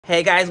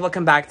Hey guys,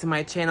 welcome back to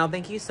my channel.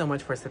 Thank you so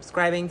much for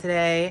subscribing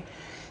today.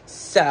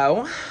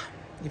 So,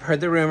 you've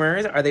heard the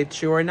rumors. Are they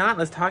true or not?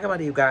 Let's talk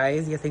about it, you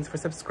guys. Yeah, thanks for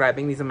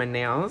subscribing. These are my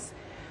nails.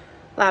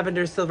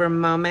 Lavender Silver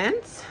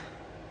Moment.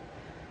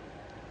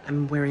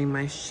 I'm wearing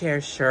my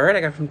Cher shirt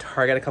I got from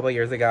Target a couple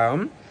years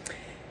ago.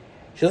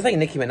 She looks like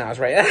Nicki Minaj,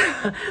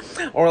 right?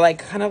 Or like,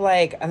 kind of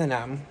like, I don't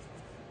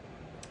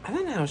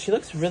know. She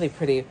looks really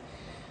pretty.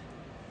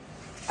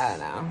 I don't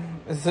know.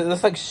 It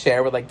looks like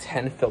Cher with like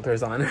 10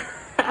 filters on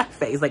her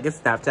face, like a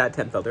Snapchat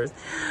 10 filters.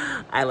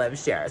 I love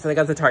Cher. So I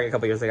got to Target a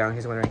couple years ago, in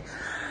case you're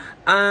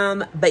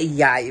wondering. But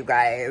yeah, you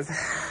guys.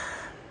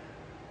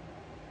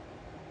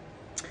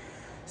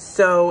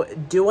 So,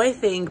 do I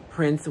think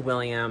Prince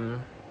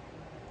William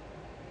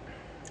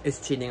is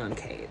cheating on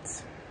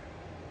Kate?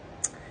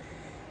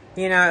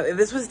 You know, if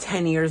this was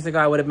 10 years ago,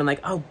 I would have been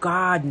like, oh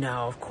God,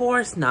 no, of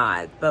course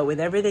not. But with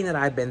everything that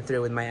I've been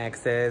through with my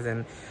exes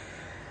and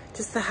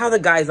just how the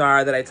guys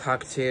are that I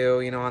talk to,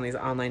 you know, on these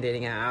online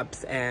dating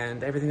apps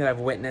and everything that I've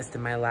witnessed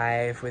in my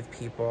life with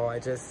people, I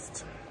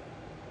just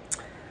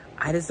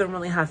don't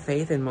really have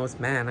faith in most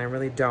men. I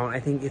really don't.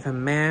 I think if a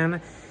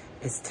man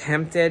is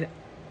tempted,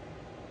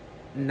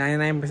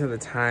 99% of the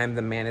time,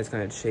 the man is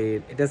going to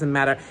cheat. It doesn't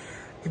matter.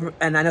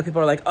 And I know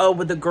people are like, oh,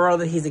 but the girl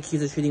that he's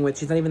accused of cheating with,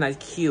 she's not even that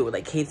cute.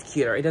 Like, Kate's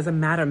cuter. It doesn't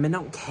matter. Men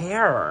don't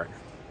care.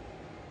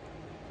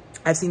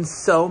 I've seen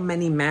so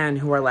many men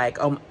who are like,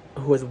 oh,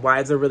 whose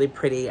wives are really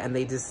pretty and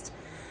they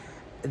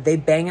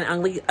bang an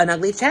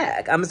ugly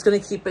chick. I'm just gonna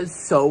keep it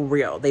so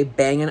real. They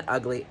bang an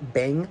ugly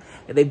why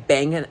do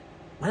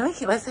I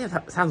let's say it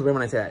sounds weird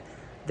when I say that.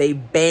 They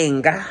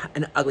bang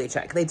an ugly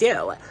chick. They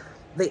do.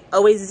 They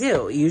always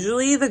do.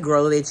 Usually the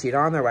girl that they cheat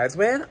on their wives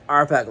with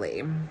are ugly.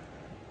 And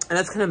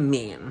that's kind of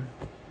mean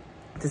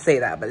to say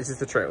that, but it's just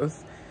the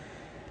truth.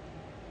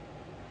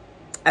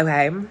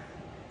 Okay.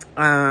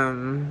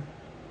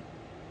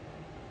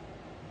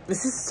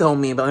 This is so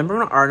mean, but remember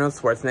when Arnold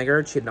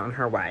Schwarzenegger cheated on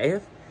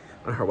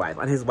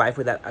his wife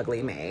with that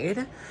ugly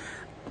maid?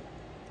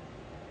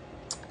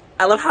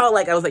 I love how,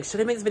 like, I was like,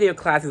 should I make this video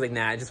classy? He's like,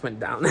 nah, it just went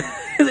down.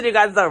 Because you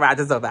guys so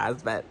ratchet so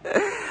fast, but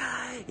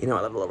you know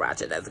I love a little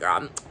ratchetness,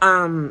 girl.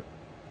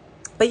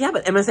 But yeah,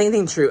 but am I saying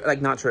anything true?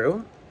 Like, not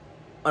true?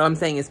 What I'm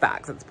saying is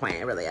facts. That's the point.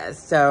 It really is.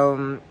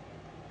 So,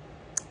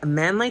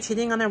 men like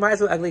cheating on their wives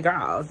with ugly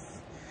girls.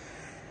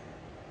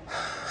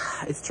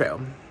 It's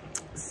true.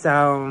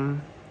 So,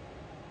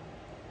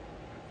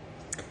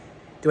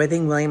 do I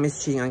think William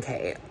is cheating on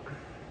Kate?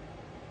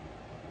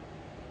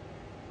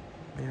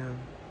 Yeah,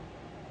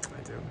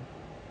 I do.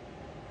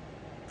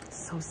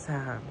 It's so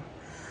sad.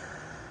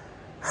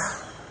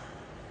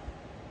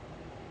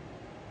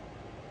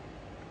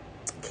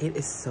 Kate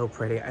is so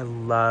pretty. I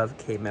love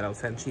Kate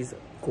Middleton. She's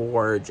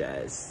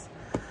gorgeous.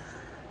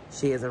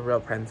 She is a real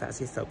princess.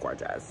 She's so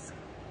gorgeous.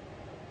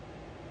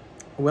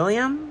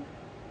 William?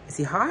 Is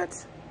he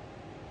hot?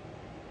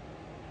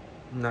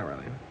 Not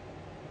really.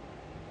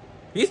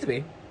 He used to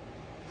be.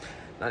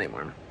 Not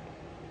anymore.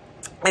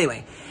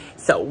 Anyway,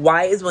 so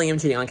why is William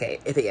cheating on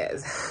Kate? If he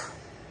is.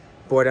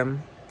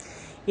 Boredom.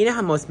 You know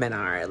how most men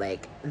are.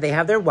 Like, they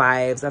have their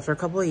wives. After a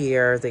couple of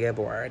years, they get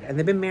bored. And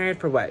they've been married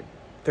for, what,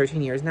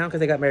 13 years now? Because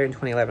they got married in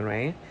 2011,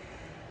 right?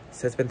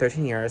 So it's been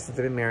 13 years since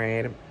they've been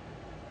married.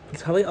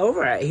 He's probably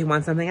over it. He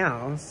wants something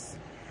else.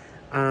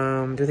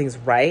 Do things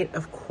right?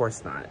 Of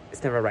course not.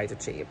 It's never right to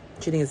cheat.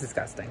 Cheating is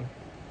disgusting.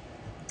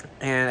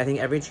 And I think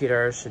every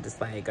cheater should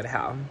just, like, go to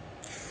hell.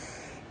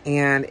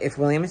 And if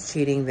William is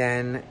cheating,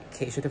 then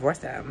Kate should divorce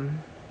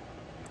him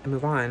and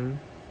move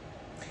on.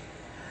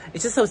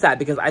 It's just so sad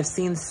because I've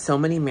seen so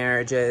many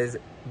marriages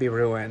be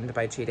ruined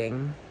by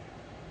cheating.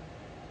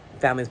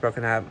 Families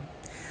broken up.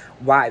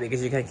 Why?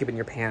 Because you can't keep it in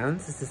your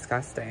pants? It's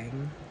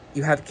disgusting.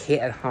 You have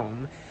Kate at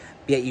home,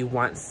 yet you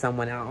want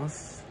someone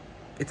else.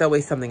 It's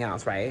always something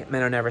else, right?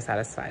 Men are never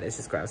satisfied. It's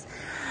just gross.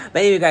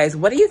 But anyway, guys,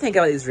 what do you think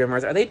about these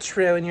rumors? Are they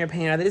true in your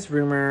opinion? Are they just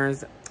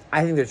rumors?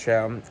 I think they're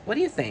true. What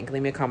do you think?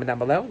 Leave me a comment down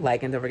below.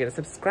 Like and don't forget to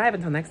subscribe.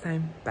 Until next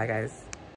time. Bye, guys.